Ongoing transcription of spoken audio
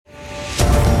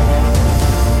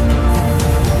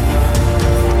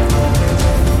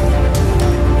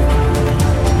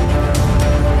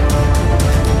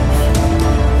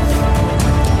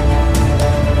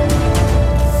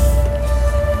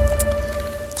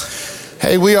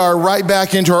Hey, we are right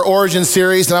back into our Origin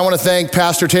series, and I want to thank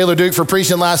Pastor Taylor Duke for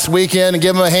preaching last weekend and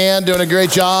give him a hand, doing a great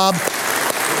job.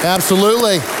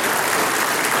 Absolutely.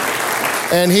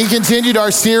 And he continued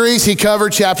our series. He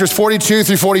covered chapters 42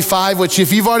 through 45, which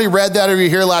if you've already read that or you're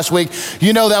here last week,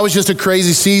 you know that was just a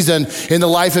crazy season in the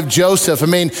life of Joseph. I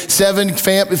mean,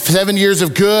 7 years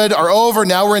of good are over.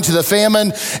 Now we're into the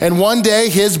famine. And one day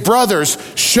his brothers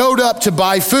showed up to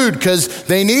buy food because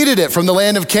they needed it from the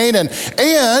land of Canaan.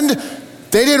 And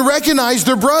they didn't recognize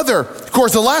their brother. Of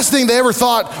course, the last thing they ever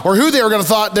thought, or who they were going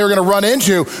to run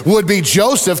into, would be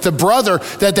Joseph, the brother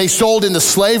that they sold into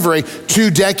slavery 2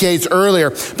 decades earlier.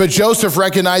 But Joseph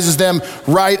recognizes them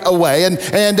right away.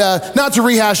 And not to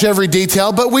rehash every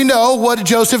detail, but we know what did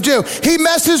Joseph do. He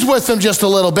messes with them just a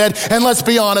little bit. And let's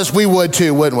be honest, we would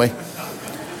too, wouldn't we?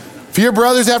 If your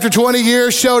brothers after 20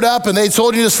 years showed up and they'd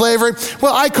sold you to slavery,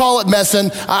 well, I call it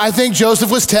messing. I think Joseph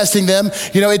was testing them.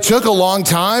 You know, it took a long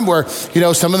time where,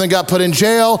 some of them got put in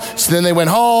jail. So then they went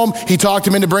home. He talked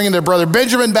them into bringing their brother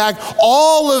Benjamin back.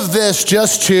 All of this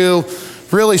just to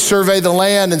really survey the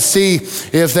land and see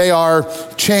if they are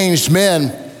changed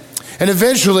men. And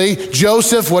eventually,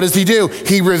 Joseph, what does he do?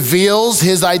 He reveals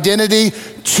his identity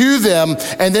to them.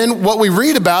 And then what we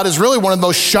read about is really one of the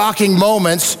most shocking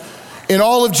moments in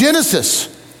all of Genesis.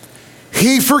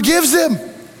 He forgives them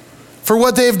for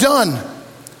what they have done.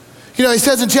 He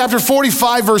says in chapter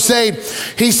 45, verse 8,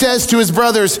 he says to his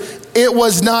brothers, "It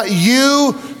was not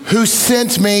you who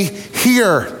sent me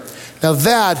here." Now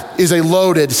that is a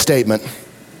loaded statement.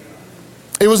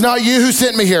 It was not you who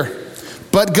sent me here,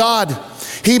 but God.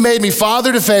 He made me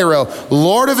father to Pharaoh,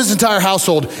 Lord of his entire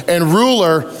household, and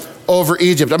ruler over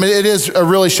Egypt. I mean, it is a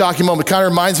really shocking moment. It kind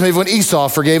of reminds me of when Esau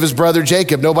forgave his brother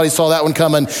Jacob. Nobody saw that one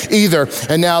coming either.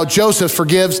 And now Joseph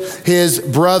forgives his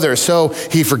brother. So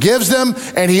he forgives them,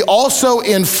 and he also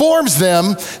informs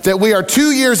them that we are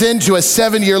 2 years into a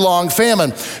 7-year-long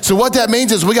famine. So what that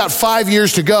means is we got 5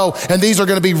 years to go, and these are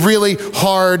going to be really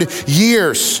hard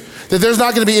years. That there's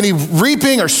not going to be any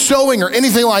reaping or sowing or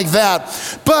anything like that.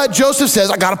 But Joseph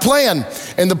says, I got a plan.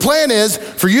 And the plan is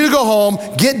for you to go home,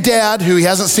 get dad, who he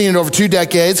hasn't seen in over 2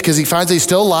 decades because he finds he's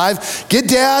still alive. Get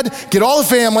dad, get all the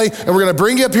family, and we're going to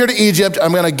bring you up here to Egypt.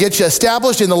 I'm going to get you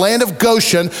established in the land of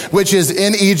Goshen, which is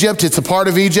in Egypt. It's a part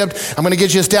of Egypt. I'm going to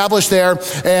get you established there.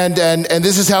 And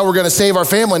this is how we're going to save our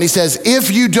family. And he says, if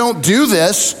you don't do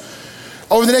this,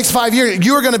 over the next 5 years,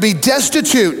 you are going to be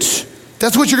destitute.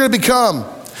 That's what you're going to become.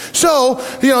 So,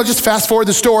 just fast forward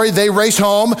the story. They race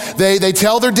home. They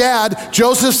tell their dad,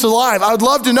 Joseph's alive. I would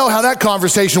love to know how that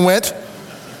conversation went.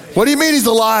 What do you mean he's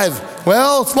alive?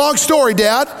 Well, it's a long story,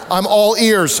 Dad. I'm all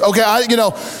ears. Okay,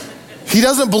 he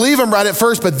doesn't believe him right at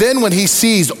first, but then when he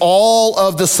sees all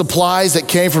of the supplies that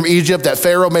came from Egypt that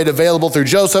Pharaoh made available through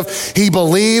Joseph, he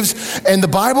believes. And the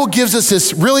Bible gives us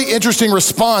this really interesting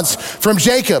response from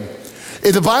Jacob.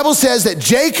 The Bible says that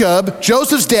Jacob,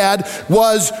 Joseph's dad,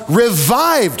 was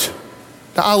revived.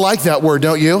 Now, I like that word,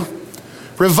 don't you?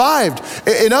 Revived.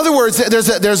 In other words,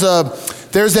 there's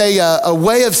a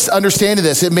way of understanding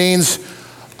this. It means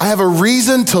I have a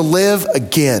reason to live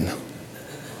again.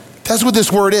 That's what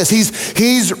this word is.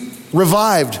 He's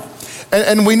revived.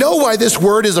 And we know why this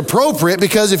word is appropriate,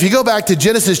 because if you go back to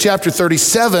Genesis chapter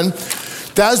 37,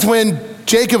 that's when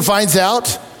Jacob finds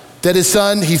out that his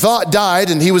son, he thought,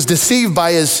 died, and he was deceived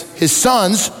by his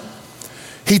sons.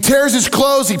 He tears his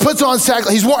clothes, he puts on sackcloth,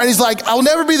 and he's like, I will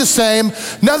never be the same,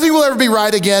 nothing will ever be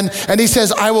right again. And he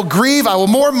says, I will grieve, I will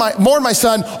mourn my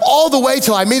son all the way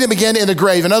till I meet him again in the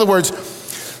grave. In other words,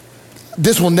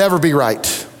 this will never be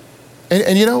right.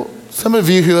 And some of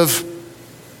you who have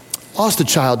lost a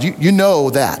child, you know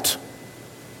that.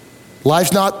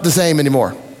 Life's not the same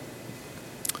anymore.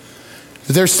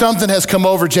 There's something has come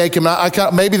over Jacob.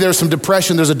 Maybe there's some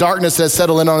depression. There's a darkness that's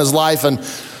settled in on his life. And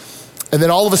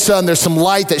then all of a sudden, there's some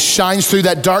light that shines through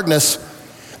that darkness.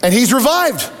 And he's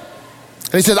revived.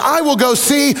 And he said, I will go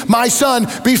see my son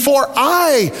before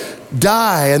I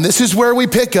die. And this is where we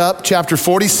pick up chapter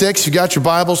 46. You got your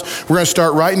Bibles. We're going to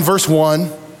start right in verse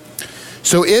 1.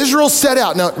 So Israel set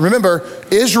out. Now, remember,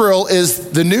 Israel is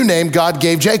the new name God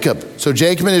gave Jacob. So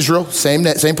Jacob and Israel, same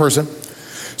person.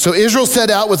 So Israel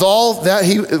set out with all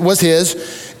that was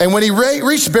his. And when he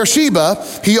reached Beersheba,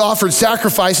 he offered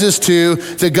sacrifices to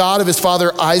the God of his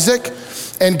father Isaac.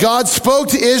 And God spoke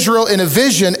to Israel in a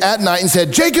vision at night and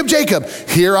said, Jacob, Jacob,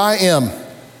 here I am.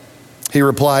 He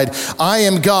replied, I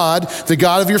am God, the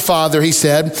God of your father. He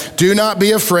said, do not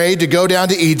be afraid to go down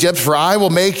to Egypt, for I will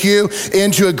make you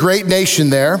into a great nation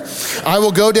there. I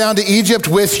will go down to Egypt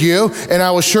with you, and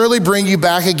I will surely bring you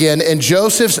back again, and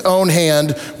Joseph's own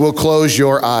hand will close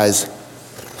your eyes.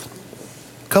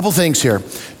 Couple things here.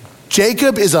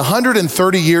 Jacob is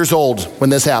 130 years old when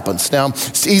this happens. Now,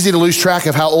 it's easy to lose track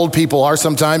of how old people are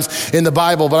sometimes in the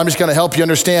Bible, but I'm just going to help you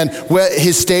understand what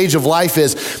his stage of life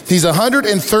is. He's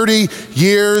 130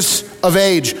 years of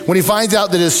age when he finds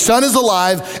out that his son is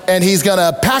alive, and he's going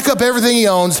to pack up everything he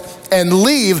owns and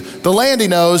leave the land he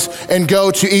knows and go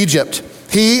to Egypt.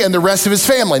 He and the rest of his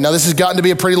family. Now, this has gotten to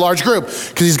be a pretty large group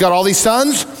because he's got all these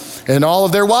sons and all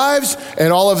of their wives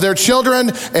and all of their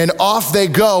children, and off they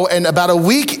go. And about a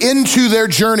week into their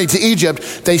journey to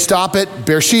Egypt, they stop at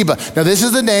Beersheba. Now, this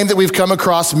is the name that we've come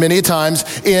across many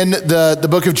times in the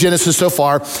book of Genesis so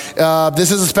far.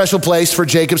 This is a special place for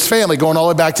Jacob's family, going all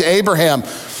the way back to Abraham.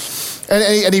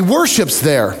 And he worships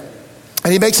there,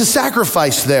 and he makes a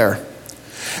sacrifice there.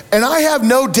 And I have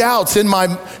no doubts in my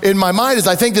mind as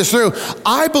I think this through.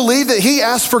 I believe that he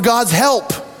asked for God's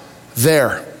help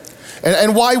there.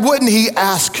 And why wouldn't he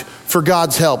ask for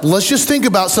God's help? Let's just think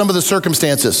about some of the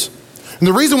circumstances. And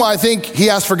the reason why I think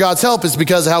he asked for God's help is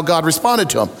because of how God responded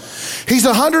to him. He's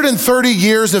 130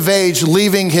 years of age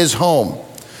leaving his home.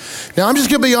 Now, I'm just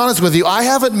going to be honest with you. I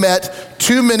haven't met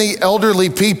too many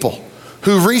elderly people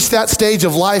who reach that stage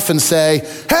of life and say,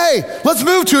 hey, let's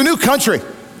move to a new country.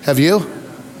 Have you?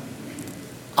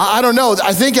 I don't know.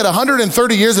 I think at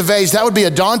 130 years of age, that would be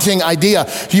a daunting idea.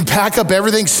 You pack up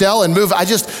everything, sell, and move.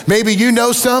 Maybe you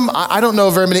know some. I don't know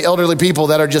very many elderly people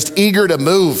that are just eager to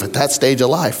move at that stage of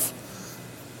life.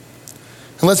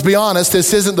 And let's be honest,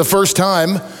 this isn't the first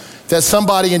time that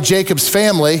somebody in Jacob's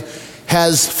family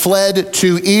has fled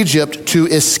to Egypt to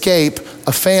escape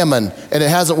a famine, and it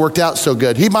hasn't worked out so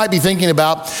good. He might be thinking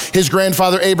about his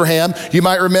grandfather Abraham. You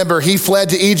might remember he fled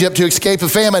to Egypt to escape a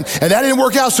famine, and that didn't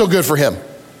work out so good for him.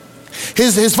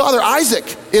 His father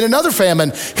Isaac, in another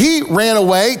famine, he ran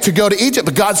away to go to Egypt,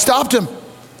 but God stopped him.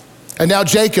 And now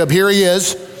Jacob, here he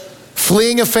is,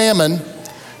 fleeing a famine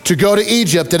to go to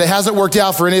Egypt, and it hasn't worked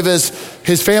out for any of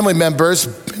his family members.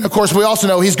 And of course, we also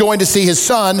know he's going to see his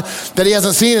son that he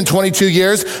hasn't seen in 22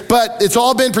 years, but it's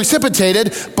all been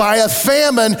precipitated by a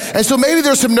famine, and so maybe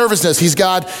there's some nervousness. He's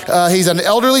an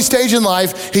elderly stage in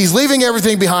life. He's leaving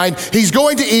everything behind. He's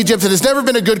going to Egypt, and it's never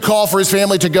been a good call for his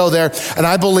family to go there. And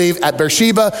I believe at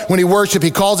Beersheba, when he worshiped, he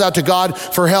calls out to God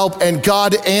for help, and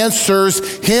God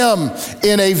answers him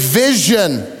in a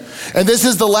vision. And this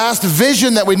is the last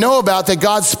vision that we know about that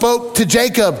God spoke to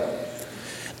Jacob.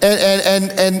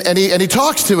 And he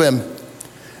talks to him,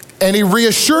 and he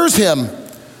reassures him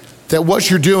that what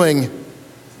you're doing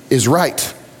is right.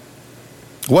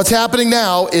 What's happening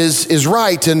now is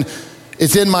right, and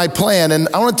it's in my plan. And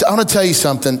I want to tell you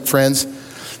something, friends.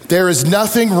 There is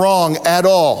nothing wrong at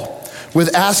all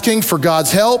with asking for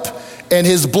God's help and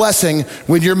his blessing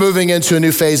when you're moving into a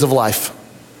new phase of life.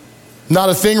 Not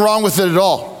a thing wrong with it at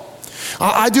all.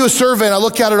 I do a survey and I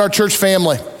look at our church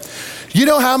family. You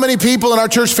know how many people in our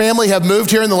church family have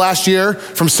moved here in the last year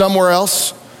from somewhere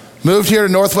else? Moved here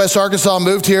to Northwest Arkansas,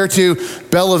 moved here to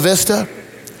Bella Vista.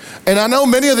 And I know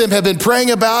many of them have been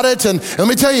praying about it. And let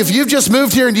me tell you, if you've just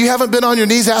moved here and you haven't been on your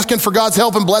knees asking for God's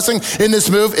help and blessing in this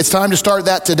move, it's time to start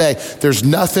that today. There's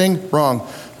nothing wrong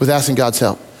with asking God's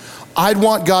help. I'd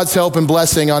want God's help and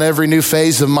blessing on every new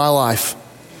phase of my life.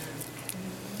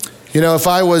 You know, if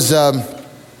I was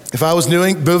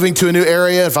moving to a new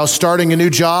area, if I was starting a new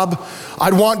job,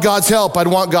 I'd want God's help. I'd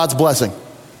want God's blessing.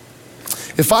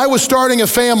 If I was starting a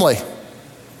family,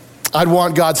 I'd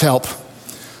want God's help.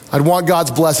 I'd want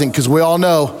God's blessing, because we all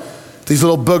know these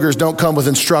little boogers don't come with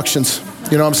instructions.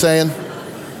 You know what I'm saying?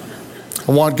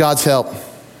 I want God's help.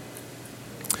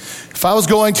 If I was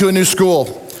going to a new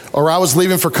school or I was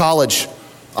leaving for college,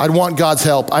 I'd want God's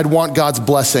help. I'd want God's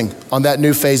blessing on that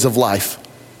new phase of life.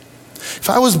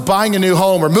 If I was buying a new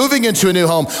home or moving into a new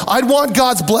home, I'd want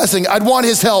God's blessing. I'd want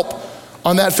his help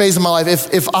on that phase of my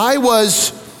life. If I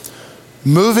was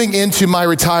moving into my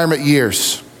retirement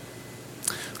years,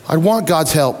 I'd want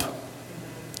God's help.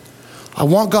 I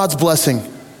want God's blessing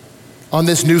on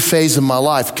this new phase of my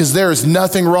life, because there is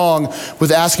nothing wrong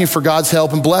with asking for God's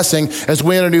help and blessing as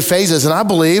we enter new phases. And I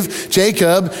believe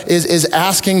Jacob is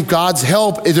asking God's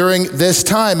help during this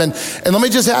time. And let me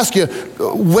just ask you,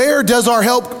 where does our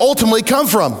help ultimately come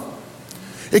from?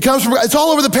 It's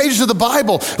all over the pages of the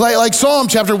Bible. Like Psalm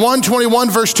chapter 121,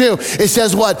 verse 2. It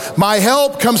says what? My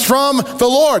help comes from the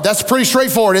Lord. That's pretty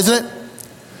straightforward, isn't it?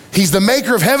 He's the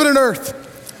maker of heaven and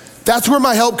earth. That's where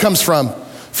my help comes from.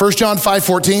 1 John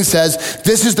 5:14 says,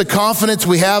 this is the confidence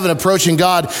we have in approaching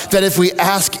God, that if we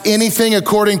ask anything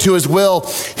according to his will,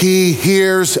 he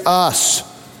hears us.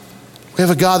 We have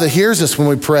a God that hears us when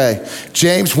we pray.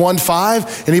 James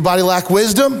 1:5, anybody lack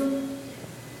wisdom?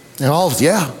 And all of us,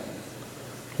 yeah.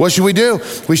 What should we do?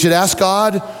 We should ask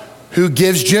God, who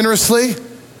gives generously,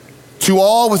 to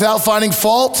all without finding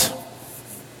fault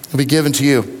will be given to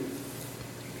you.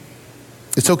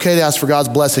 It's okay to ask for God's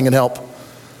blessing and help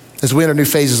as we enter new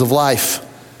phases of life.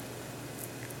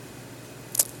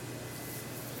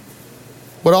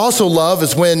 What I also love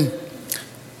is when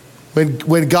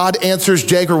God answers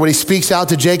Jacob, or when he speaks out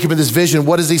to Jacob in this vision,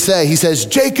 what does he say? He says,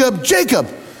 Jacob, Jacob.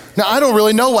 Now, I don't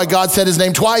really know why God said his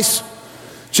name twice.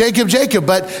 Jacob, Jacob.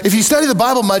 But if you study the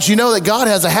Bible much, you know that God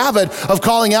has a habit of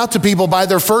calling out to people by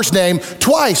their first name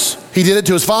twice. He did it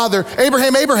to his father,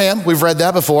 Abraham, Abraham. We've read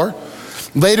that before.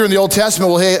 Later in the Old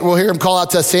Testament, we'll hear him call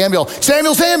out to Samuel,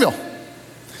 Samuel, Samuel.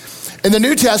 In the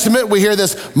New Testament, we hear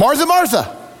this, Martha,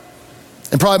 Martha.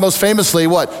 And probably most famously,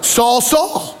 what? Saul,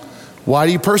 Saul. Why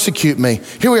do you persecute me?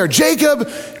 Here we are, Jacob,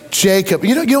 Jacob.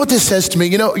 You know what this says to me?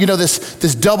 You know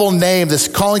this double name, this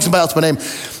calling somebody else by name.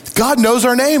 God knows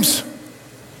our names.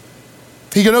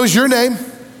 He knows your name,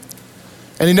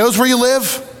 and he knows where you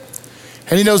live,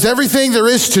 and he knows everything there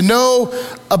is to know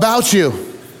about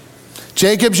you.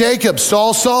 Jacob, Jacob,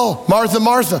 Saul, Saul, Martha,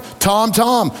 Martha, Tom,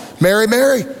 Tom, Mary,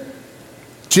 Mary,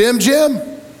 Jim, Jim.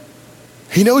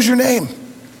 He knows your name.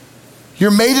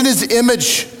 You're made in his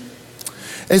image.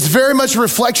 It's very much a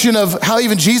reflection of how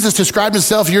even Jesus described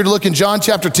himself. You're to look in John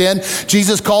chapter 10.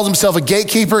 Jesus calls himself a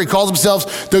gatekeeper. He calls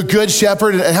himself the good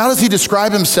shepherd. And how does he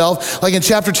describe himself? Like in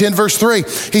chapter 10, verse 3,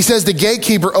 he says the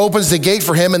gatekeeper opens the gate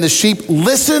for him and the sheep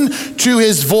listen to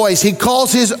his voice. He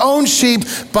calls his own sheep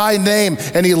by name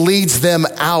and he leads them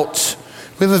out.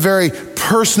 We have a very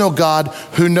personal God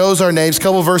who knows our names. A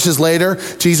couple verses later,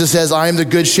 Jesus says, I am the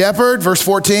good shepherd. Verse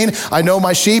 14, I know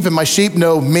my sheep and my sheep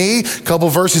know me. A couple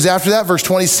verses after that, verse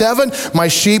 27, my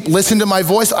sheep listen to my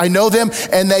voice. I know them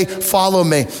and they follow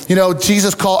me. You know,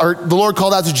 the Lord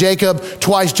called out to Jacob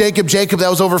twice. Jacob, Jacob, that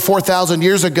was over 4,000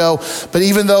 years ago. But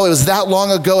even though it was that long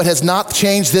ago, it has not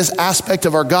changed this aspect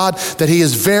of our God, that he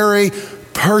is very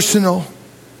personal.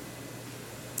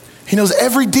 He knows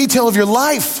every detail of your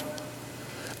life.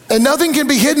 And nothing can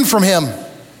be hidden from him.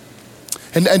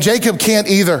 And Jacob can't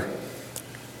either.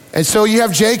 And so you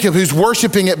have Jacob who's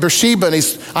worshiping at Beersheba,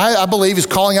 and I believe he's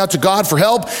calling out to God for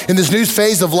help in this new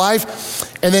phase of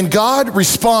life. And then God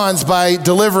responds by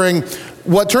delivering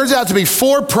what turns out to be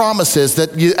 4 promises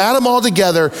that you add them all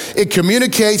together, it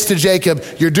communicates to Jacob,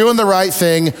 you're doing the right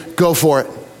thing, go for it.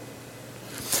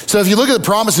 So if you look at the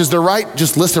promises, they're right,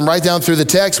 just list them right down through the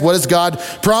text. What does God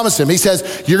promise him? He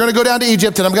says, you're gonna go down to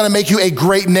Egypt and I'm gonna make you a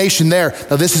great nation there.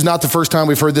 Now this is not the first time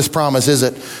we've heard this promise, is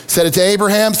it? Said it to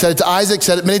Abraham, said it to Isaac,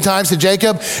 said it many times to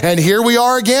Jacob. And here we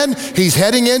are again. He's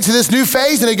heading into this new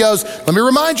phase and he goes, let me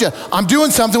remind you, I'm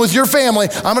doing something with your family.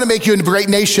 I'm gonna make you a great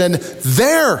nation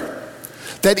there.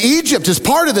 That Egypt is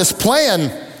part of this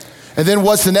plan. And then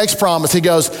what's the next promise? He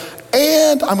goes,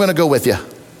 and I'm gonna go with you.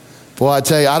 Well, I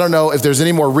tell you, I don't know if there's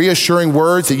any more reassuring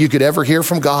words that you could ever hear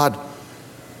from God.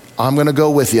 I'm gonna go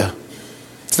with you.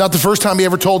 It's not the first time he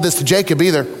ever told this to Jacob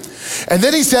either. And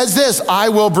then he says this, I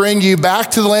will bring you back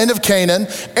to the land of Canaan.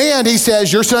 And he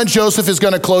says, your son Joseph is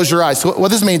gonna close your eyes. So what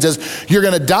this means is you're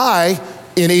gonna die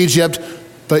in Egypt,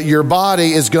 but your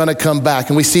body is gonna come back.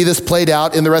 And we see this played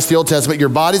out in the rest of the Old Testament. Your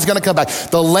body's gonna come back.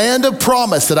 The land of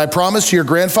promise that I promised to your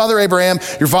grandfather Abraham,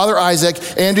 your father Isaac,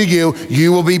 and to you,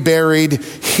 you will be buried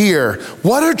here.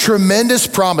 What a tremendous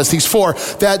promise, these 4,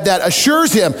 that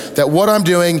assures him that what I'm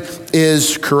doing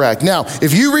is correct. Now,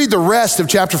 if you read the rest of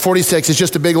chapter 46, it's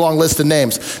just a big long list of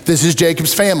names. This is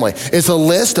Jacob's family. It's a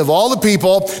list of all the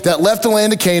people that left the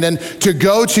land of Canaan to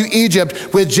go to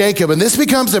Egypt with Jacob. And this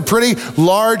becomes a pretty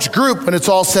large group when it's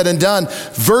all said and done.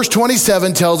 Verse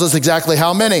 27 tells us exactly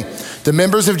how many. The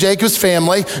members of Jacob's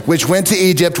family, which went to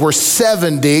Egypt, were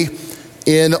 70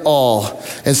 in all.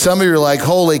 And some of you are like,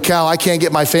 holy cow, I can't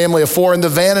get my family of 4 in the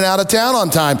van and out of town on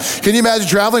time. Can you imagine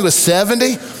traveling with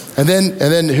 70? And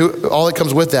then all that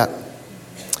comes with that.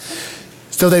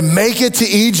 So they make it to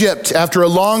Egypt after a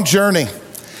long journey.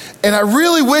 And I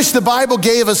really wish the Bible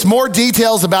gave us more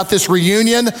details about this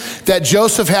reunion that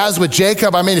Joseph has with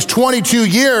Jacob. I mean, it's 22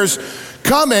 years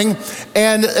coming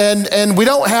and we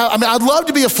don't have, I'd love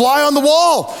to be a fly on the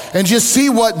wall and just see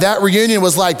what that reunion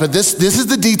was like. But this is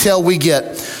the detail we get.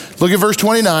 Look at verse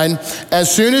 29.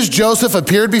 As soon as Joseph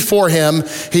appeared before him,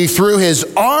 he threw his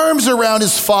arms around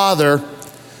his father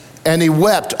and he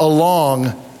wept a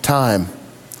long time.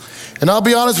 And I'll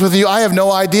be honest with you, I have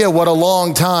no idea what a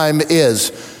long time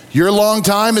is. Your long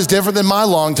time is different than my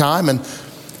long time. And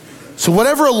so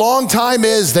whatever a long time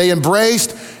is, they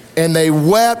embraced and they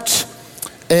wept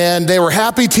and they were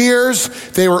happy tears.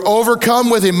 They were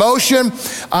overcome with emotion.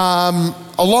 A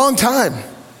long time.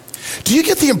 Do you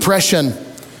get the impression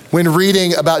when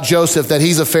reading about Joseph that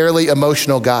he's a fairly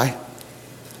emotional guy?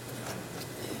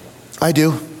 I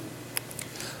do.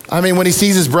 I mean, when he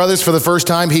sees his brothers for the first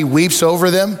time, he weeps over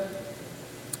them.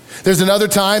 There's another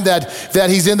time that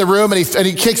he's in the room and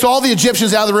he kicks all the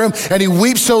Egyptians out of the room and he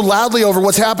weeps so loudly over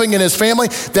what's happening in his family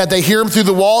that they hear him through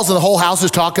the walls and the whole house is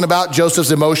talking about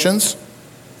Joseph's emotions.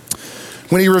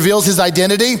 When he reveals his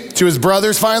identity to his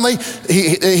brothers finally,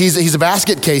 he's a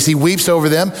basket case. He weeps over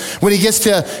them. When he gets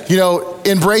to,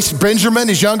 embrace Benjamin,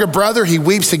 his younger brother, he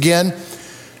weeps again.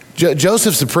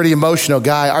 Joseph's a pretty emotional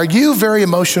guy. Are you very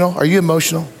emotional? Are you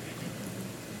emotional?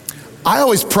 I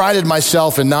always prided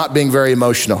myself in not being very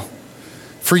emotional.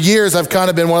 For years, I've kind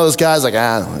of been one of those guys like,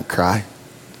 I don't want to cry.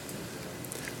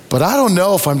 But I don't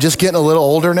know if I'm just getting a little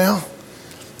older now.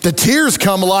 The tears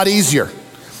come a lot easier.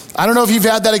 I don't know if you've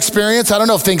had that experience. I don't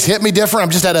know if things hit me different.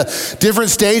 I'm just at a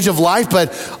different stage of life,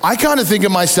 but I kind of think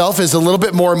of myself as a little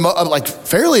bit more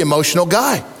fairly emotional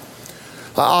guy.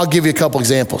 I'll give you a couple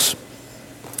examples.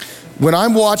 When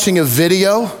I'm watching a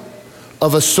video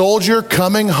of a soldier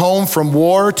coming home from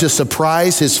war to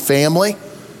surprise his family,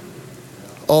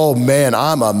 oh man,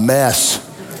 I'm a mess.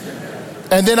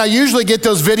 And then I usually get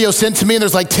those videos sent to me and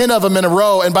there's like 10 of them in a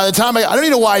row. And by the time I don't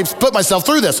even know why I put myself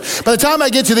through this. By the time I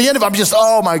get to the end of it, I'm just,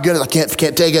 oh my goodness, I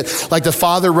can't take it. Like the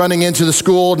father running into the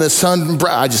school and his son,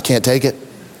 I just can't take it.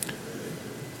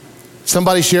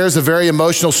 Somebody shares a very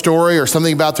emotional story or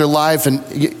something about their life.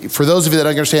 And for those of you that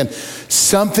don't understand,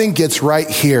 something gets right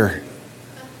here.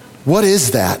 What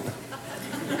is that?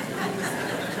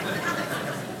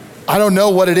 I don't know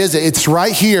what it is. It's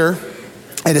right here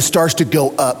and it starts to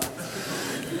go up.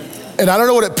 And I don't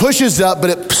know what it pushes up, but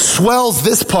it swells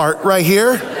this part right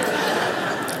here.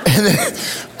 And then,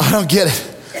 I don't get it.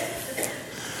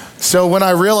 So when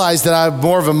I realized that I'm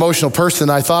more of an emotional person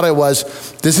than I thought I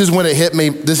was, this is when it hit me.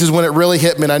 This is when it really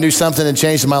hit me and I knew something had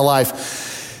changed in my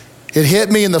life. It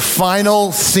hit me in the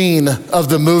final scene of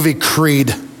the movie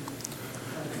Creed.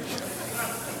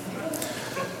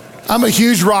 I'm a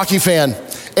huge Rocky fan.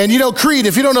 And Creed,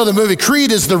 if you don't know the movie,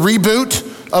 Creed is the reboot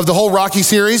of the whole Rocky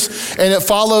series. And it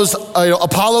follows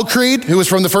Apollo Creed, who was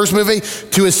from the first movie,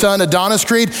 to his son Adonis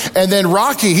Creed. And then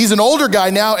Rocky, he's an older guy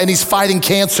now and he's fighting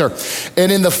cancer.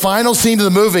 And in the final scene of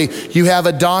the movie, you have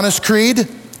Adonis Creed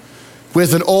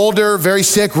with an older, very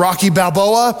sick Rocky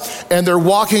Balboa, and they're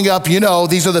walking up,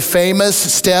 these are the famous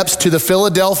steps to the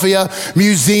Philadelphia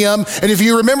Museum. And if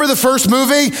you remember the first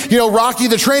movie, Rocky,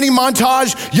 the training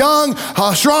montage, young,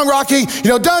 strong Rocky,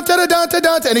 dun, dun, dun, dun, dun,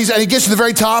 dun, and he gets to the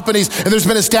very top, and there's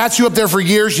been a statue up there for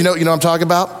years, you know what I'm talking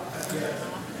about?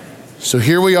 So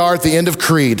here we are at the end of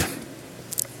Creed,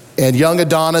 and young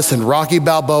Adonis and Rocky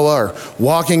Balboa are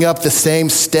walking up the same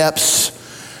steps.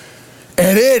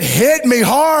 And it hit me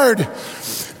hard.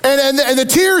 And the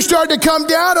tears started to come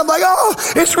down. I'm like, oh,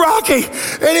 it's Rocky. And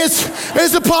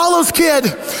it's Apollo's kid.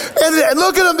 And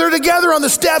look at them, they're together on the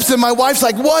steps. And my wife's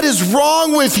like, what is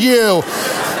wrong with you?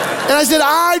 And I said,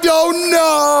 I don't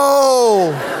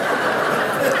know.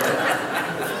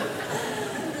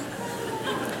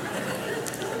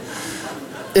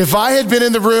 If I had been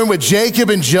in the room with Jacob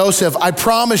and Joseph, I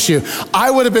promise you, I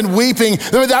would have been weeping.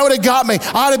 That would have got me.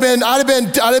 I'd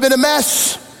have been a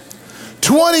mess.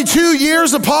 22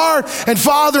 years apart, and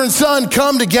father and son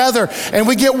come together, and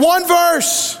we get one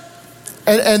verse,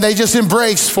 and they just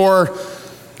embrace for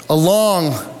a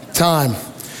long time.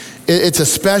 It's a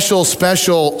special,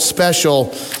 special,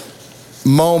 special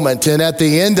moment. And at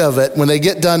the end of it, when they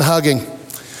get done hugging,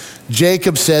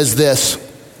 Jacob says this,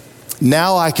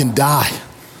 now I can die.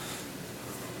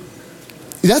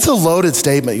 That's a loaded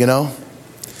statement,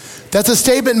 That's a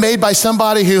statement made by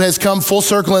somebody who has come full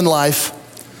circle in life.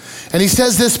 And he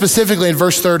says this specifically in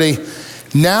verse 30,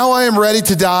 now I am ready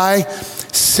to die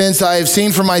since I have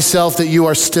seen for myself that you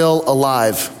are still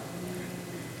alive.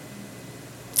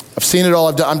 I've seen it all.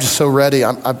 I'm just so ready.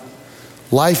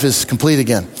 Life is complete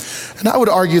again. And I would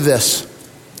argue this.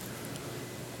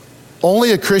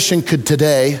 Only a Christian could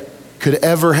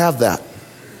ever have that.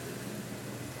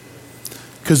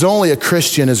 Because only a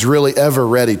Christian is really ever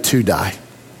ready to die.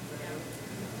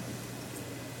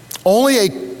 Only a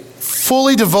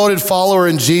fully devoted follower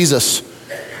in Jesus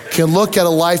can look at a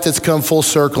life that's come full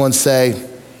circle and say,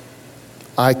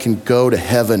 I can go to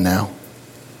heaven now.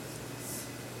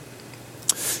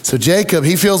 So Jacob,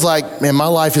 he feels like, man, my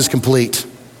life is complete.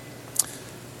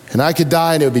 And I could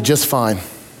die and it would be just fine.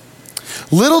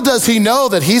 Little does he know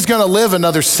that he's going to live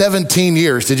another 17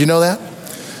 years. Did you know that?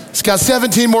 He's got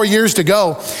 17 more years to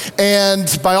go.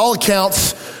 And by all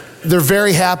accounts, they're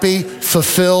very happy,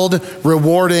 fulfilled,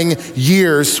 rewarding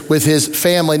years with his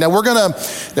family. Now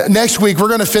next week, we're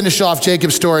gonna finish off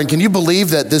Jacob's story. And can you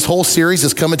believe that this whole series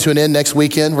is coming to an end next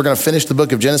weekend? We're gonna finish the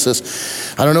book of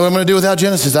Genesis. I don't know what I'm gonna do without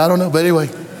Genesis. I don't know, but anyway.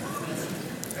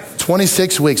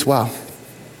 26 weeks, wow.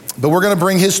 But we're going to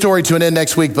bring his story to an end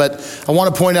next week. But I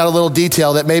want to point out a little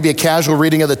detail that maybe a casual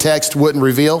reading of the text wouldn't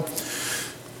reveal.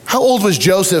 How old was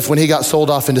Joseph when he got sold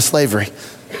off into slavery?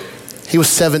 He was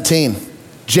 17.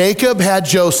 Jacob had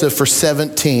Joseph for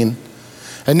 17.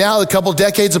 And now, a couple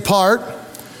decades apart,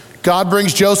 God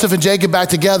brings Joseph and Jacob back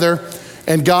together,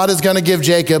 and God is going to give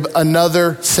Jacob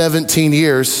another 17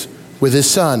 years with his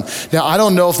son. Now, I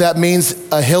don't know if that means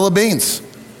a hill of beans,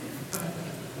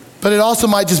 but it also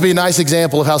might just be a nice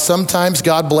example of how sometimes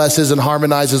God blesses and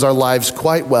harmonizes our lives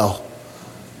quite well.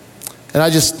 And I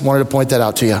just wanted to point that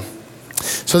out to you.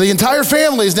 So the entire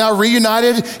family is now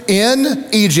reunited in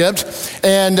Egypt,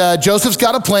 and Joseph's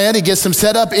got a plan. He gets them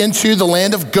set up into the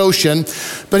land of Goshen.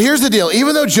 But here's the deal.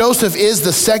 Even though Joseph is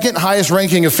the second highest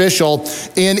ranking official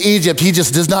in Egypt, he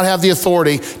just does not have the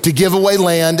authority to give away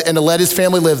land and to let his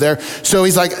family live there. So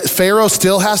he's like, Pharaoh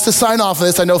still has to sign off on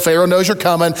this. I know Pharaoh knows you're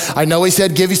coming. I know he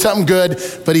said give you something good,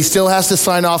 but he still has to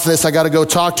sign off on this. I got to go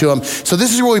talk to him. So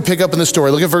this is where we pick up in the story.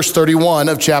 Look at verse 31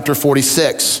 of chapter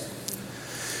 46.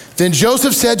 Then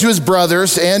Joseph said to his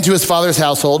brothers and to his father's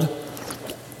household,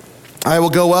 I will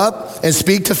go up and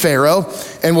speak to Pharaoh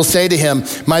and will say to him,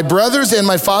 my brothers and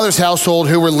my father's household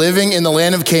who were living in the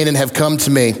land of Canaan have come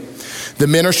to me. The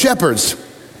men are shepherds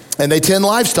and they tend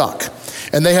livestock,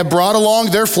 and they have brought along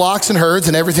their flocks and herds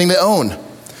and everything they own.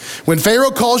 When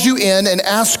Pharaoh calls you in and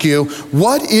asks you,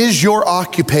 what is your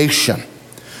occupation?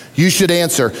 You should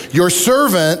answer, your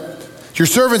servants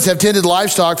have tended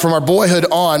livestock from our boyhood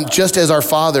on, just as our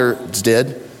fathers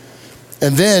did.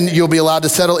 And then you'll be allowed to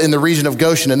settle in the region of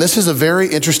Goshen. And this is a very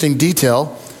interesting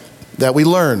detail that we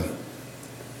learn.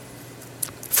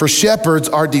 For shepherds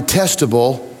are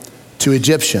detestable to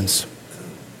Egyptians.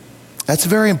 That's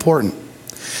very important.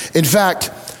 In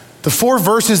fact, the 4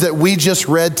 verses that we just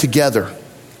read together,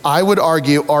 I would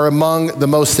argue, are among the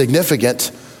most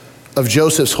significant of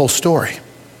Joseph's whole story.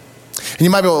 And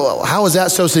you might be, well, how is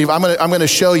that so significant? I'm going to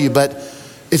show you, but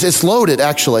it's loaded,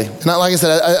 actually. Not like I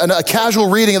said, a casual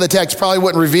reading of the text probably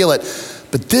wouldn't reveal it,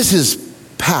 but this is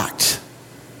packed.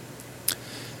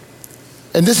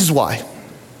 And this is why.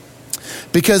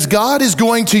 Because God is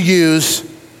going to use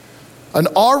an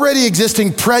already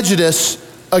existing prejudice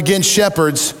against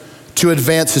shepherds to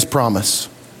advance his promise.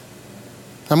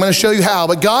 I'm going to show you how,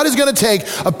 but God is going to take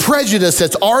a prejudice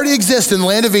that's already exists in the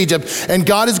land of Egypt, and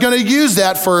God is going to use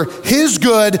that for his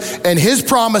good and his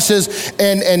promises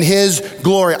and his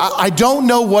glory. I don't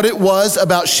know what it was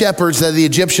about shepherds that the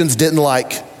Egyptians didn't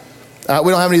like.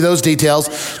 We don't have any of those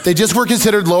details. They just were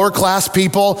considered lower class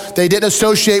people. They didn't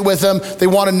associate with them. They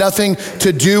wanted nothing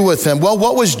to do with them. Well,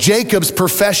 what was Jacob's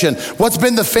profession? What's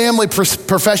been the family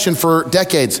profession for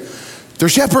decades? They're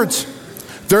shepherds.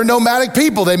 They're nomadic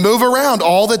people. They move around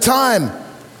all the time.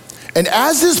 And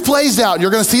as this plays out,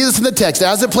 you're going to see this in the text.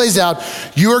 As it plays out,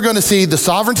 you are going to see the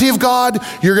sovereignty of God.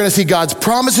 You're going to see God's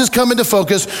promises come into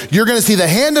focus. You're going to see the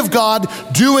hand of God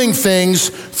doing things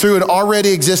through an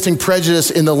already existing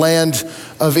prejudice in the land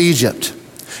of Egypt.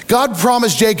 God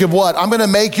promised Jacob what? I'm going to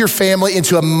make your family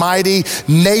into a mighty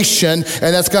nation,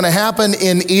 and that's going to happen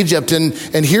in Egypt. And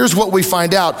here's what we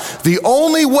find out. The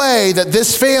only way that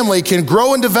this family can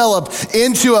grow and develop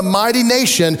into a mighty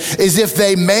nation is if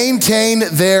they maintain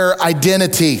their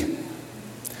identity.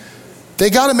 They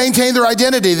got to maintain their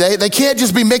identity. They can't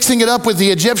just be mixing it up with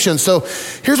the Egyptians. So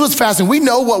here's what's fascinating. We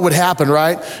know what would happen,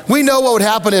 right? We know what would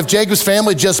happen if Jacob's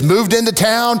family just moved into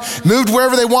town, moved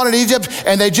wherever they wanted in Egypt,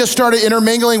 and they just started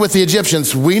intermingling with the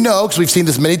Egyptians. We know, because we've seen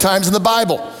this many times in the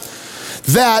Bible,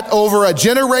 that over a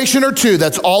generation or two,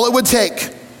 that's all it would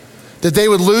take, that they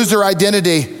would lose their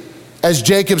identity as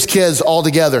Jacob's kids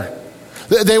altogether.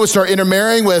 They would start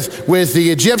intermarrying with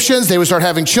the Egyptians. They would start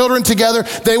having children together.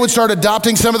 They would start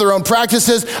adopting some of their own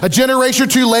practices. A generation or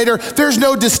two later, there's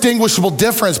no distinguishable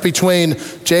difference between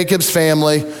Jacob's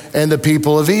family and the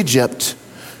people of Egypt.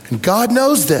 And God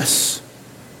knows this.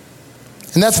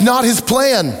 And that's not his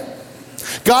plan.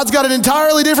 God's got an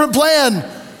entirely different plan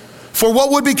for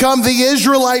what would become the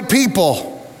Israelite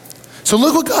people. So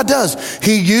look what God does.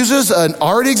 He uses an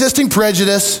already existing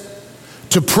prejudice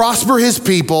to prosper his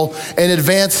people and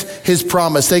advance his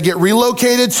promise. They get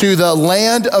relocated to the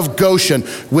land of Goshen,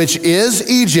 which is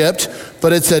Egypt,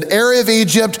 but it's an area of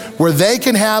Egypt where they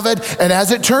can have it. And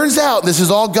as it turns out, this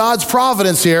is all God's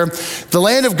providence here, the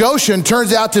land of Goshen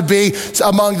turns out to be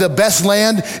among the best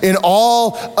land in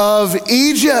all of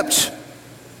Egypt.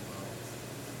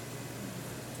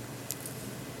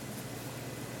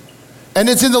 And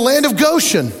it's in the land of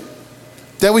Goshen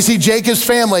that we see Jacob's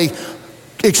family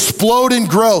explode in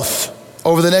growth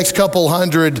over the next couple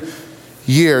hundred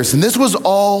years. And this was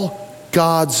all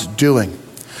God's doing.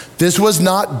 This was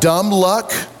not dumb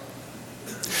luck.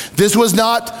 This was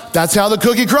not, that's how the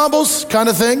cookie crumbles kind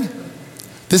of thing.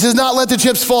 This is not let the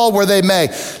chips fall where they may.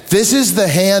 This is the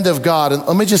hand of God. And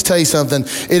let me just tell you something.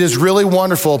 It is really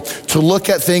wonderful to look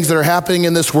at things that are happening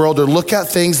in this world or look at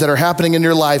things that are happening in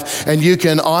your life, and you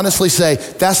can honestly say,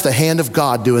 that's the hand of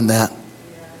God doing that.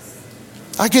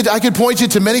 I could point you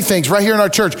to many things right here in our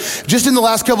church, just in the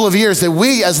last couple of years, that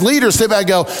we as leaders sit back and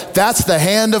go, that's the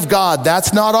hand of God.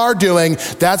 That's not our doing,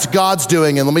 that's God's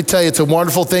doing. And let me tell you, it's a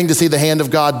wonderful thing to see the hand of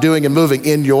God doing and moving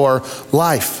in your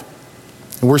life.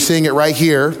 And we're seeing it right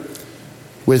here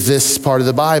with this part of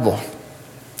the Bible.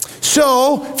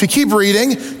 So, if you keep reading,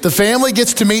 the family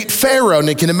gets to meet Pharaoh. And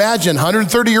you can imagine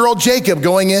 130-year-old Jacob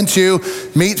going in to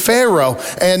meet Pharaoh.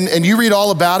 And you read all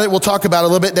about it. We'll talk about it a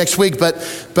little bit next week.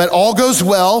 But all goes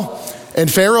well.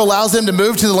 And Pharaoh allows them to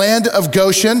move to the land of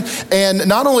Goshen. And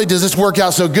not only does this work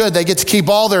out so good, they get to keep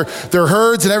all their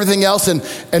herds and everything else. And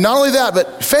not only that,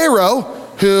 but Pharaoh,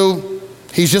 who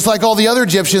he's just like all the other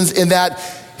Egyptians in that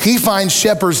he finds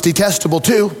shepherds detestable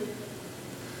too.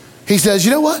 He says, you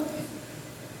know what?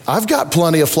 I've got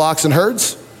plenty of flocks and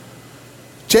herds.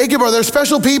 Jacob, are there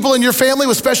special people in your family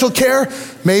with special care?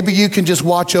 Maybe you can just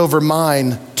watch over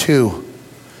mine too.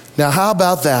 Now, how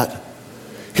about that?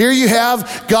 Here you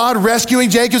have God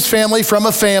rescuing Jacob's family from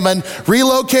a famine,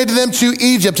 relocating them to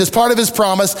Egypt as part of his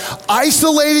promise,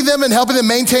 isolating them and helping them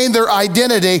maintain their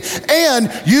identity,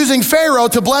 and using Pharaoh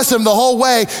to bless them the whole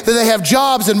way, that they have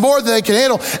jobs and more than they can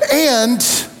handle. And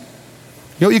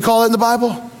you know what you call it in the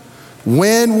Bible?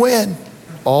 Win-win,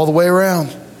 all the way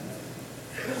around.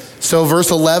 So verse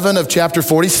 11 of chapter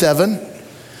 47,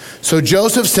 so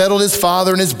Joseph settled his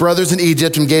father and his brothers in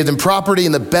Egypt and gave them property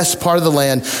in the best part of the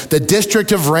land, the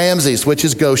district of Ramses, which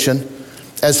is Goshen,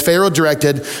 as Pharaoh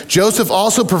directed. Joseph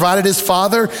also provided his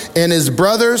father and his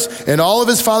brothers and all of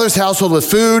his father's household with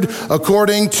food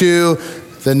according to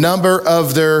the number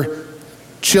of their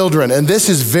children. And this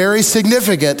is very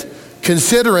significant,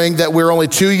 considering that we're only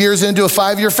 2 years into a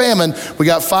 5-year famine. We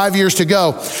got 5 years to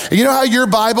go. And you know how your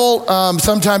Bible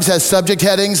sometimes has subject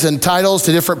headings and titles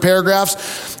to different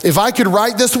paragraphs? If I could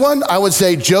write this one, I would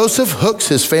say Joseph hooks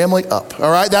his family up. All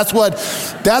right, that's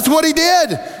what he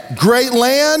did. Great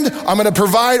land, I'm going to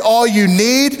provide all you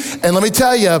need. And let me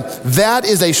tell you, that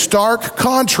is a stark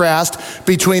contrast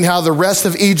between how the rest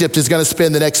of Egypt is going to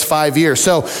spend the next 5 years.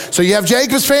 So you have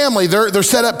Jacob's family, they're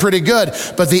set up pretty good.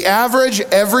 But the average,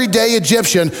 everyday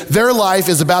Egyptian, their life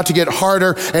is about to get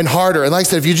harder and harder. And like I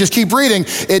said, if you just keep reading,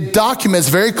 it documents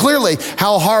very clearly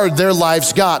how hard their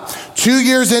lives got. 2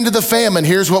 years into the famine,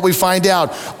 here's what we find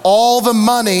out. All the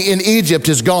money in Egypt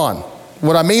is gone.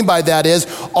 What I mean by that is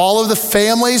all of the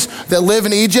families that live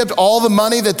in Egypt, all the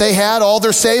money that they had, all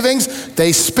their savings,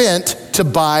 they spent to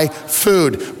buy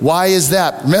food. Why is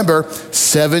that? Remember,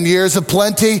 7 years of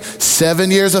plenty, 7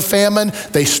 years of famine.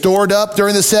 They stored up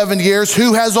during the 7 years.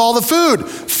 Who has all the food?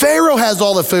 Pharaoh has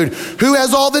all the food. Who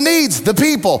has all the needs? The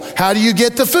people. How do you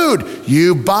get the food?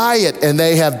 You buy it, and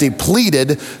they have depleted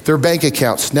their bank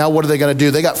accounts. Now what are they going to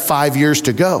do? They got 5 years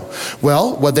to go.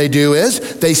 Well, what they do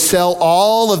is they sell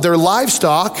all of their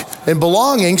livestock and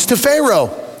belongings to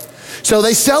Pharaoh. So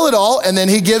they sell it all, and then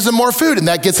he gives them more food, and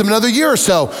that gets them another year or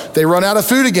so. They run out of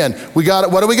food again.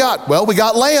 What do we got? Well, we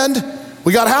got land.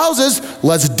 We got houses.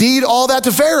 Let's deed all that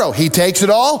to Pharaoh. He takes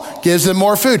it all, gives them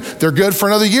more food. They're good for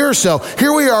another year or so.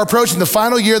 Here we are approaching the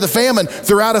final year of the famine.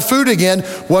 They're out of food again.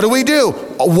 What do?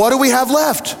 What do we have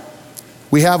left?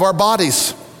 We have our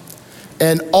bodies.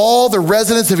 And all the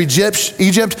residents of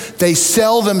Egypt, they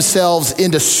sell themselves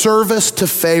into service to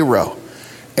Pharaoh,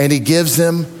 and he gives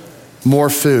them more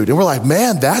food. And we're like,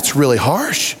 man, that's really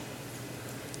harsh.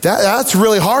 That's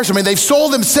really harsh. I mean, they've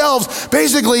sold themselves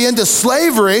basically into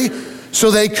slavery so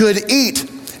they could eat.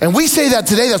 And we say that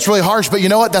today, that's really harsh, but you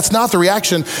know what? That's not the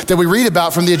reaction that we read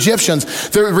about from the Egyptians.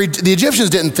 The Egyptians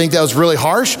didn't think that was really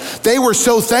harsh. They were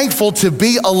so thankful to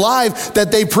be alive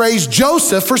that they praised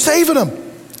Joseph for saving them.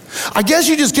 I guess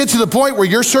you just get to the point where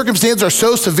your circumstances are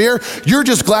so severe, you're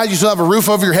just glad you still have a roof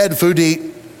over your head and food to eat.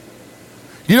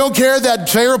 You don't care that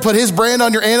Pharaoh put his brand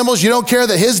on your animals. You don't care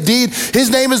that his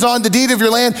name is on the deed of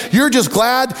your land. You're just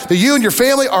glad that you and your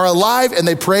family are alive, and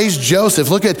they praise Joseph.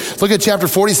 Look at chapter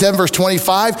 47, verse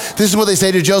 25. This is what they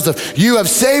say to Joseph. You have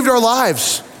saved our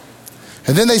lives.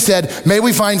 And then they said, may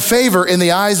we find favor in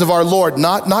the eyes of our Lord.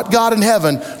 Not God in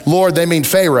heaven. Lord, they mean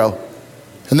Pharaoh.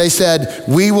 And they said,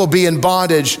 we will be in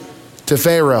bondage to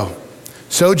Pharaoh.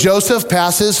 So Joseph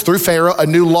passes through Pharaoh a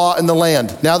new law in the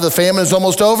land. Now the famine is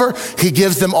almost over. He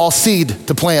gives them all seed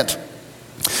to plant.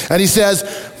 And he says,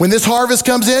 when this harvest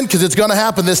comes in, because it's going to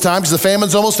happen this time, because the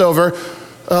famine's almost over,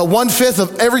 1/5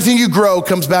 of everything you grow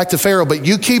comes back to Pharaoh, but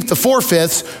you keep the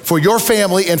 4/5 for your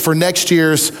family and for next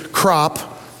year's crop.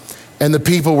 and the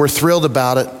people were thrilled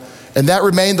about it. And that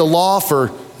remained the law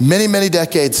for many, many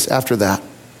decades after that.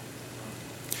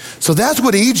 So that's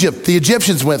what the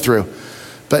Egyptians went through.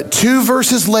 But 2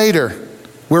 verses later,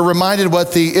 we're reminded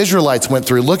what the Israelites went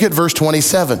through. Look at verse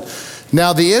 27.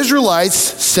 Now the Israelites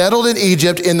settled in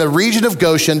Egypt in the region of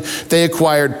Goshen. They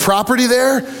acquired property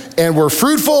there and were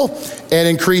fruitful and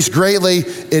increased greatly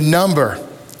in number.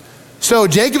 So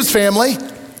Jacob's family,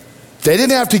 they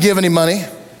didn't have to give any money.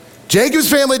 Jacob's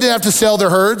family didn't have to sell their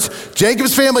herds.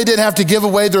 Jacob's family didn't have to give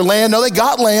away their land. No, they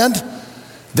got land.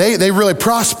 They really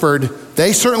prospered.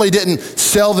 They certainly didn't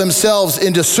sell themselves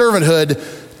into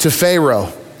servanthood to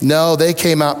Pharaoh. No, they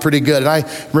came out pretty good. And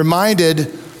I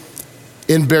reminded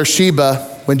in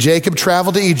Beersheba when Jacob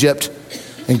traveled to Egypt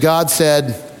and God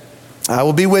said, I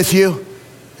will be with you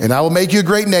and I will make you a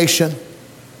great nation.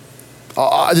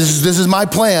 This is my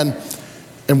plan.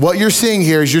 And what you're seeing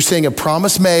here is you're seeing a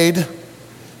promise made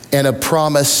and a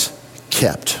promise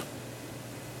kept.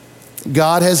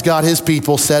 God has got his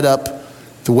people set up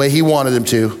the way he wanted them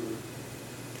to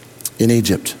in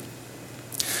Egypt.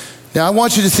 Now, I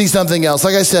want you to see something else.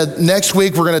 Like I said, next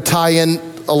week we're going to tie in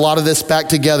a lot of this back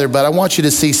together, but I want you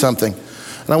to see something.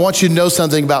 And I want you to know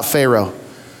something about Pharaoh.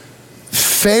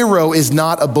 Pharaoh is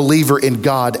not a believer in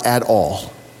God at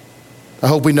all. I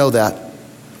hope we know that.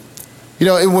 You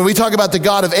know, when we talk about the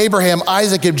God of Abraham,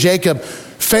 Isaac, and Jacob,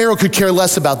 Pharaoh could care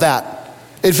less about that.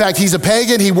 In fact, he's a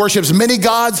pagan. He worships many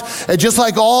gods. And just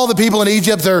like all the people in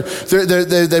Egypt,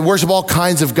 they worship all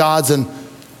kinds of gods. And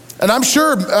I'm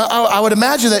sure, I would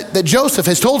imagine that Joseph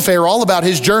has told Pharaoh all about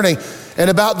his journey and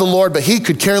about the Lord, but he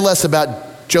could care less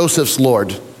about Joseph's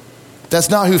Lord. That's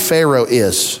not who Pharaoh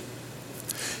is.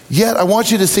 Yet, I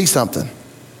want you to see something.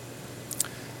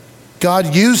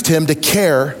 God used him to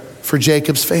care for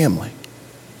Jacob's family.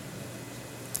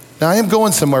 Now, I am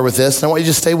going somewhere with this, and I want you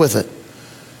to stay with it.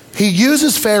 He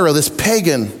uses Pharaoh, this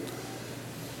pagan,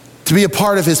 to be a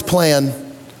part of his plan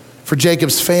for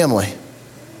Jacob's family.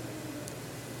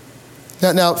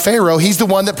 Now, Pharaoh, he's the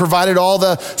one that provided all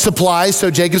the supplies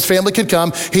so Jacob's family could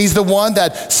come. He's the one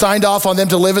that signed off on them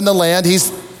to live in the land.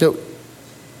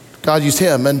 God used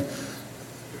him. And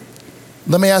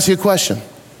let me ask you a question.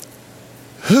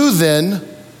 Who then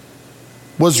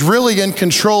was really in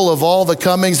control of all the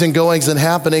comings and goings and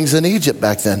happenings in Egypt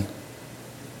back then?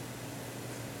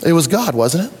 It was God,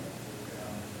 wasn't it?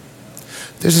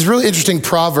 There's this really interesting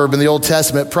proverb in the Old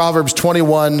Testament, Proverbs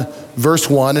 21, verse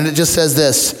 1, and it just says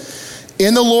this: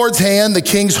 in the Lord's hand, the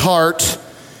king's heart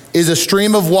is a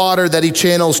stream of water that he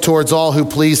channels towards all who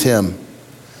please him.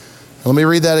 Let me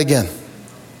read that again.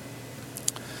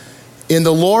 In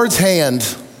the Lord's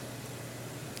hand,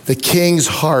 the king's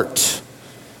heart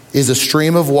is a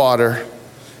stream of water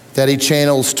that he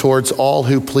channels towards all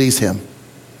who please him.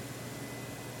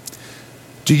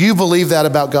 Do you believe that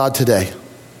about God today?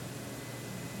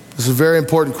 This is a very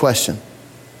important question.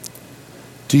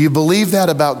 Do you believe that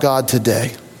about God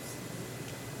today?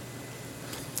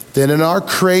 That in our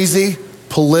crazy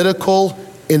political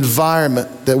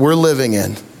environment that we're living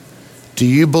in, do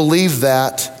you believe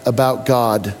that about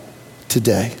God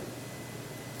today?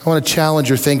 I want to challenge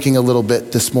your thinking a little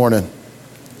bit this morning.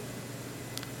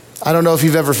 I don't know if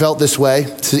you've ever felt this way.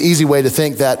 It's an easy way to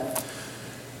think that,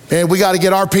 man, we got to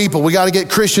get our people, we got to get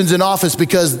Christians in office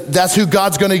because that's who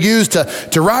God's going to use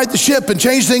to ride the ship and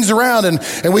change things around.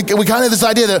 And we kind of have this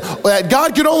idea that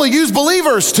God can only use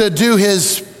believers to do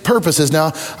his purposes.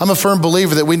 Now, I'm a firm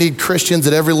believer that we need Christians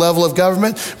at every level of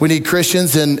government. We need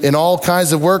Christians in all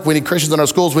kinds of work. We need Christians in our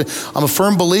schools. I'm a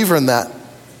firm believer in that.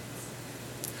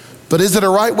 But is it a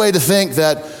right way to think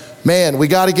that, man, we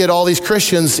got to get all these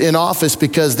Christians in office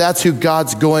because that's who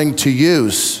God's going to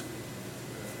use?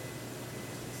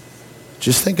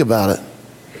 Just think about it.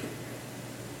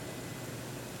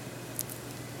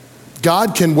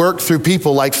 God can work through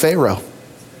people like Pharaoh.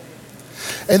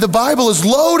 And the Bible is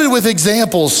loaded with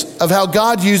examples of how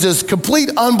God uses complete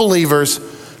unbelievers,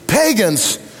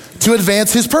 pagans, to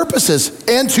advance his purposes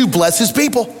and to bless his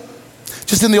people.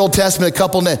 Just in the Old Testament, a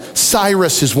couple names.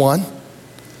 Cyrus is one.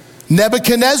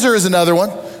 Nebuchadnezzar is another one.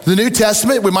 The New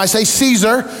Testament, we might say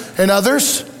Caesar and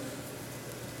others.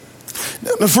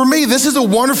 For me, this is a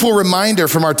wonderful reminder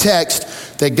from our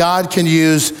text that God can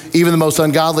use even the most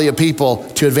ungodly of people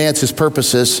to advance his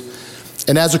purposes.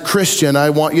 And as a Christian,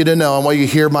 I want you to know, I want you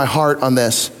to hear my heart on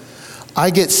this. I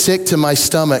get sick to my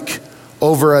stomach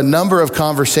over a number of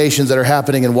conversations that are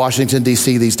happening in Washington,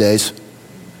 D.C. these days.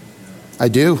 I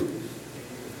do.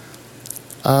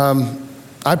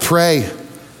 I pray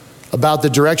about the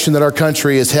direction that our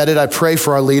country is headed. I pray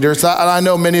for our leaders. I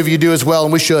know many of you do as well,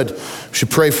 and we should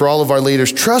pray for all of our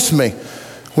leaders. Trust me,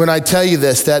 when I tell you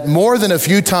this, that more than a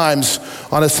few times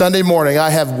on a Sunday morning, I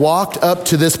have walked up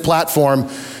to this platform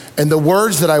and the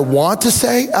words that I want to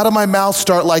say out of my mouth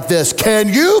start like this: can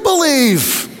you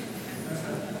believe?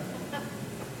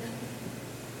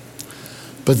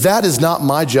 But that is not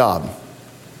my job.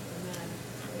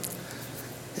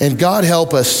 And God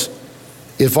help us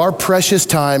if our precious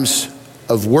times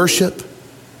of worship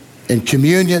and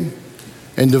communion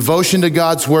and devotion to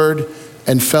God's word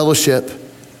and fellowship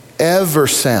ever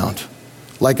sound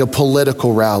like a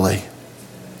political rally.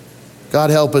 God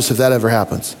help us if that ever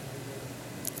happens.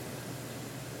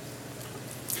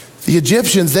 The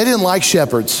Egyptians, they didn't like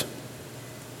shepherds.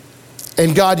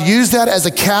 And God used that as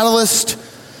a catalyst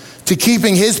to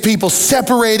keeping his people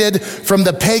separated from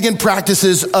the pagan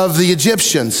practices of the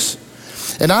Egyptians.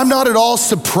 And I'm not at all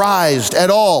surprised at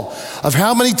all of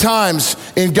how many times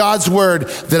in God's word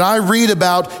that I read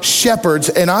about shepherds,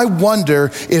 and I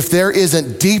wonder if there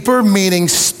isn't deeper meaning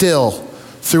still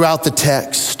throughout the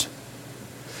text.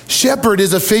 Shepherd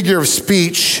is a figure of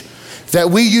speech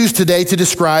that we use today to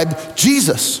describe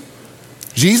Jesus.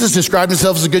 Jesus described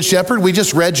himself as a good shepherd. We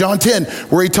just read John 10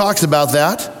 where he talks about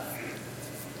that.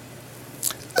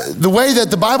 The way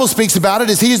that the Bible speaks about it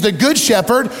is he is the good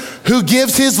shepherd who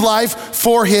gives his life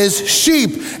for his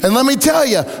sheep. And let me tell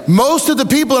you, most of the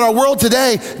people in our world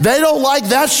today, they don't like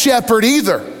that shepherd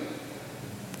either.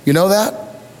 You know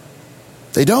that?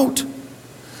 They don't.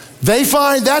 They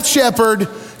find that shepherd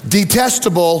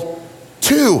detestable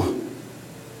too.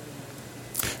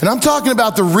 And I'm talking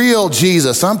about the real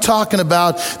Jesus. I'm talking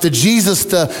about the Jesus,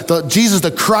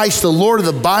 the Christ, the Lord of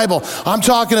the Bible. I'm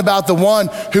talking about the one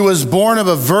who was born of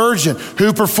a virgin,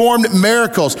 who performed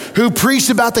miracles, who preached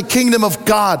about the kingdom of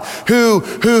God,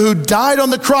 who died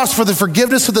on the cross for the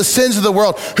forgiveness of the sins of the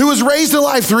world, who was raised to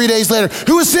life 3 days later,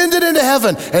 who ascended into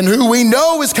heaven, and who we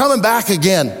know is coming back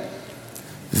again.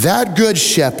 That good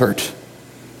shepherd,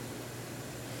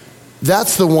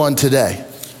 that's the one today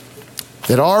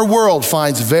that our world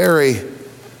finds very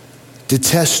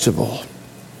detestable.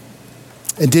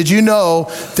 And did you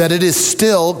know that it is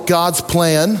still God's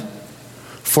plan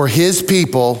for his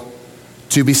people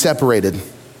to be separated? Do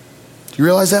you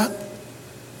realize that?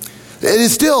 It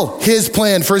is still his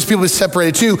plan for his people to be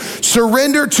separated, to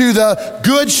surrender to the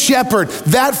good shepherd.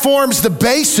 That forms the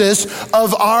basis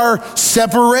of our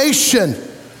separation.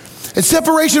 And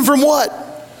separation from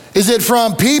what? Is it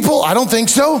from people? I don't think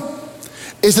so.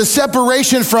 Is a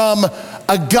separation from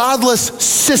a godless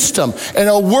system and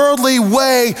a worldly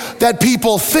way that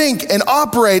people think and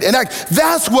operate and act.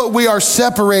 That's what we are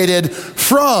separated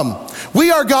from. We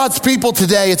are God's people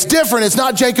today. It's different. It's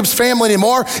not Jacob's family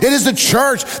anymore. It is the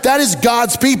church. That is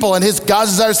God's people, and God's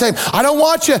desire is the same. I don't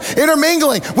want you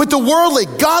intermingling with the worldly,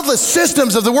 godless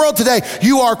systems of the world today.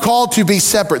 You are called to be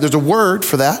separate. There's a word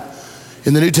for that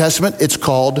in the New Testament. It's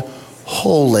called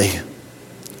holy.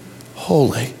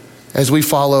 Holy. As we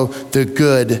follow the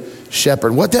good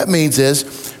shepherd. What that means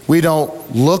is we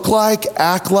don't look like,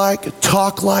 act like,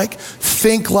 talk like,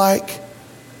 think like,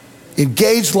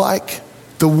 engage like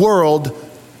the world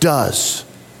does.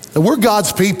 And we're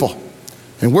God's people,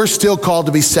 and we're still called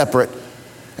to be separate.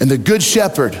 And the good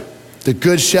shepherd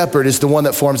is the one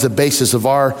that forms the basis of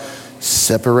our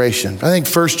separation. I think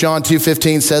 1 John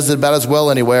 2:15 says it about as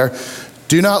well anywhere.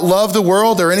 Do not love the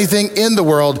world or anything in the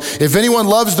world. If anyone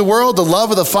loves the world, the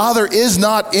love of the Father is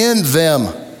not in them.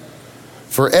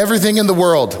 For everything in the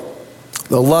world,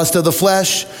 the lust of the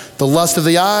flesh, the lust of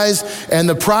the eyes, and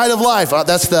the pride of life,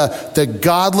 that's the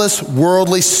godless,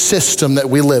 worldly system that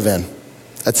we live in.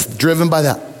 That's driven by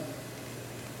that.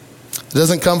 It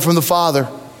doesn't come from the Father.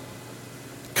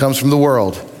 It comes from the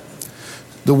world.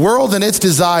 The world and its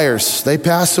desires, they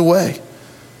pass away.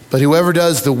 But whoever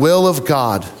does the will of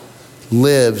God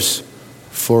lives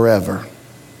forever.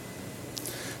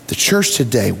 The church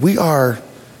today, we're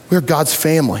God's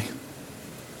family.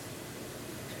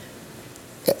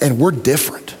 And we're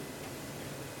different.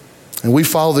 And we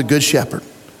follow the good shepherd.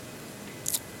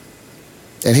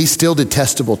 And he's still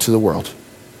detestable to the world.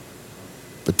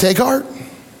 But take heart.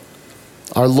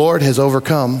 Our Lord has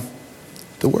overcome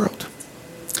the world.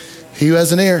 He who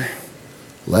has an ear,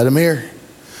 let him hear.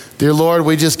 Dear Lord,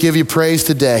 we just give you praise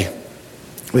today.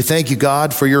 We thank you,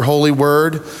 God, for your holy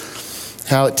word,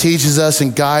 how it teaches us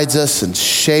and guides us and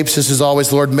shapes us as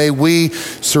always, Lord. May we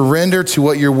surrender to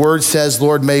what your word says,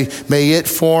 Lord. May it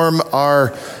form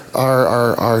our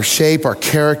shape, our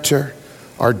character,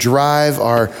 our drive,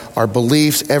 our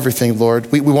beliefs, everything,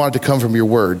 Lord. We want it to come from your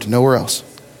word, nowhere else.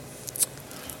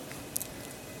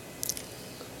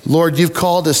 Lord, you've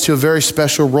called us to a very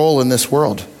special role in this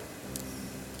world.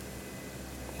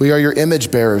 We are your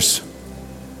image bearers.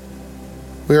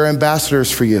 We are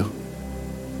ambassadors for you.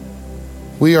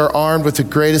 we are armed with the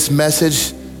greatest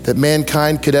message that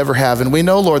mankind could ever have. And we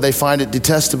know, Lord, they find it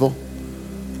detestable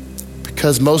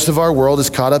because most of our world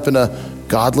is caught up in a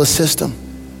godless system.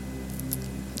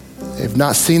 They've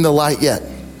not seen the light yet.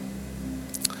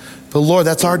 But Lord,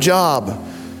 that's our job.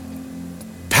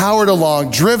 Powered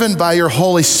along, driven by your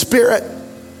Holy Spirit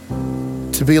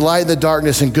to be light in the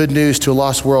darkness and good news to a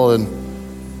lost world. And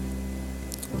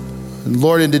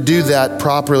Lord, and to do that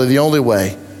properly, the only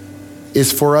way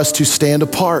is for us to stand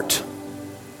apart.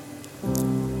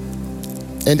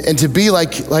 And to be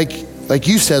like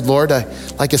you said, Lord,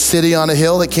 like a city on a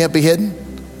hill that can't be hidden.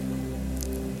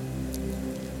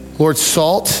 Lord,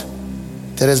 salt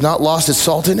that has not lost its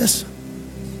saltiness.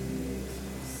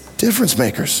 Difference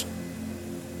makers.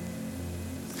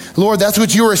 Lord, that's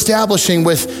what you were establishing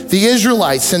with the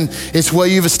Israelites, and it's what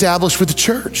you've established with the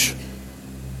church.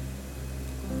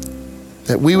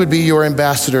 That we would be your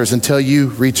ambassadors until you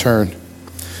return.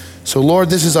 So Lord,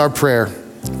 this is our prayer.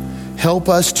 Help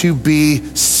us to be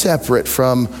separate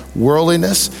from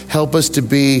worldliness. Help us to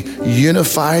be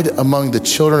unified among the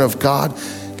children of God.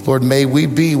 Lord, may we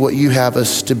be what you have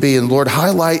us to be. And Lord,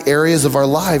 highlight areas of our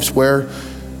lives where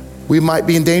we might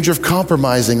be in danger of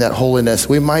compromising that holiness.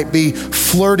 We might be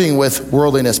flirting with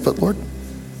worldliness. But Lord,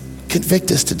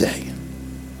 convict us today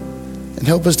and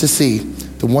help us to see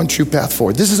the one true path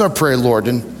forward. This is our prayer, Lord,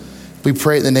 and we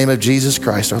pray in the name of Jesus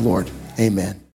Christ, our Lord. Amen.